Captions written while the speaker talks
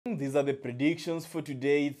These are the predictions for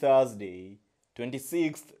today, Thursday,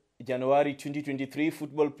 26th January 2023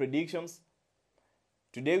 football predictions.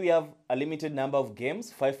 Today we have a limited number of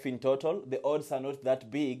games, 5 in total. The odds are not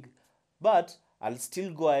that big, but I'll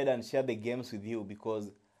still go ahead and share the games with you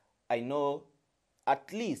because I know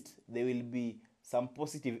at least there will be some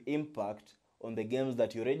positive impact on the games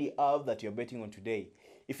that you already have that you're betting on today.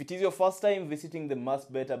 If it is your first time visiting the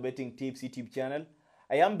Must Better Betting Tips YouTube channel,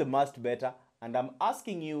 I am the Must Better and I'm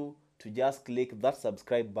asking you to just click that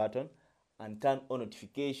subscribe button and turn on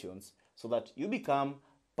notifications so that you become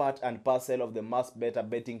part and parcel of the Must Better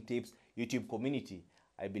Betting Tips YouTube community.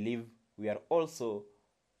 I believe we are also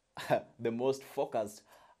the most focused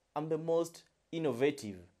and the most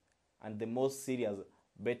innovative and the most serious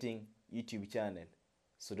betting YouTube channel.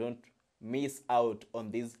 So don't miss out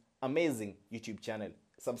on this amazing YouTube channel.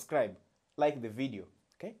 Subscribe, like the video,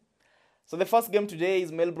 okay? So the first game today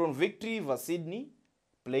is Melbourne Victory vs Sydney,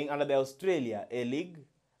 playing under the Australia A-League.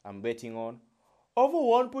 I'm betting on over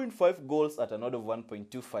 1.5 goals at an odd of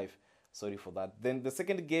 1.25. Sorry for that. Then the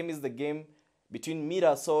second game is the game between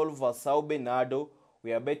Mirassol vs Sao Bernardo.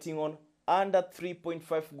 We are betting on under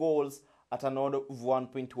 3.5 goals at an odd of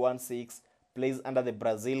 1.16. Plays under the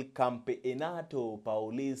Brazil Campeonato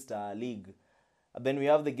Paulista League. And then we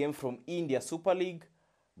have the game from India Super League,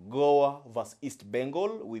 Goa vs East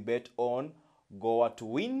Bengal. We bet on Goa to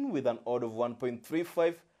win with an odd of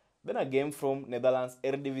 1.35. Then a game from Netherlands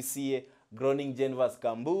Eredivisie, Groningen vs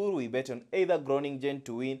Cambuur. We bet on either Groningen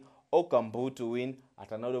to win or Cambuur to win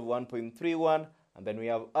at an odd of 1.31. And then we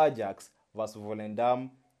have Ajax vs Volendam.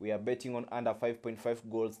 We are betting on under 5.5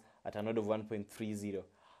 goals at an odd of 1.30.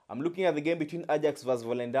 I'm looking at the game between Ajax vs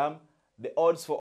Volendam. The odds for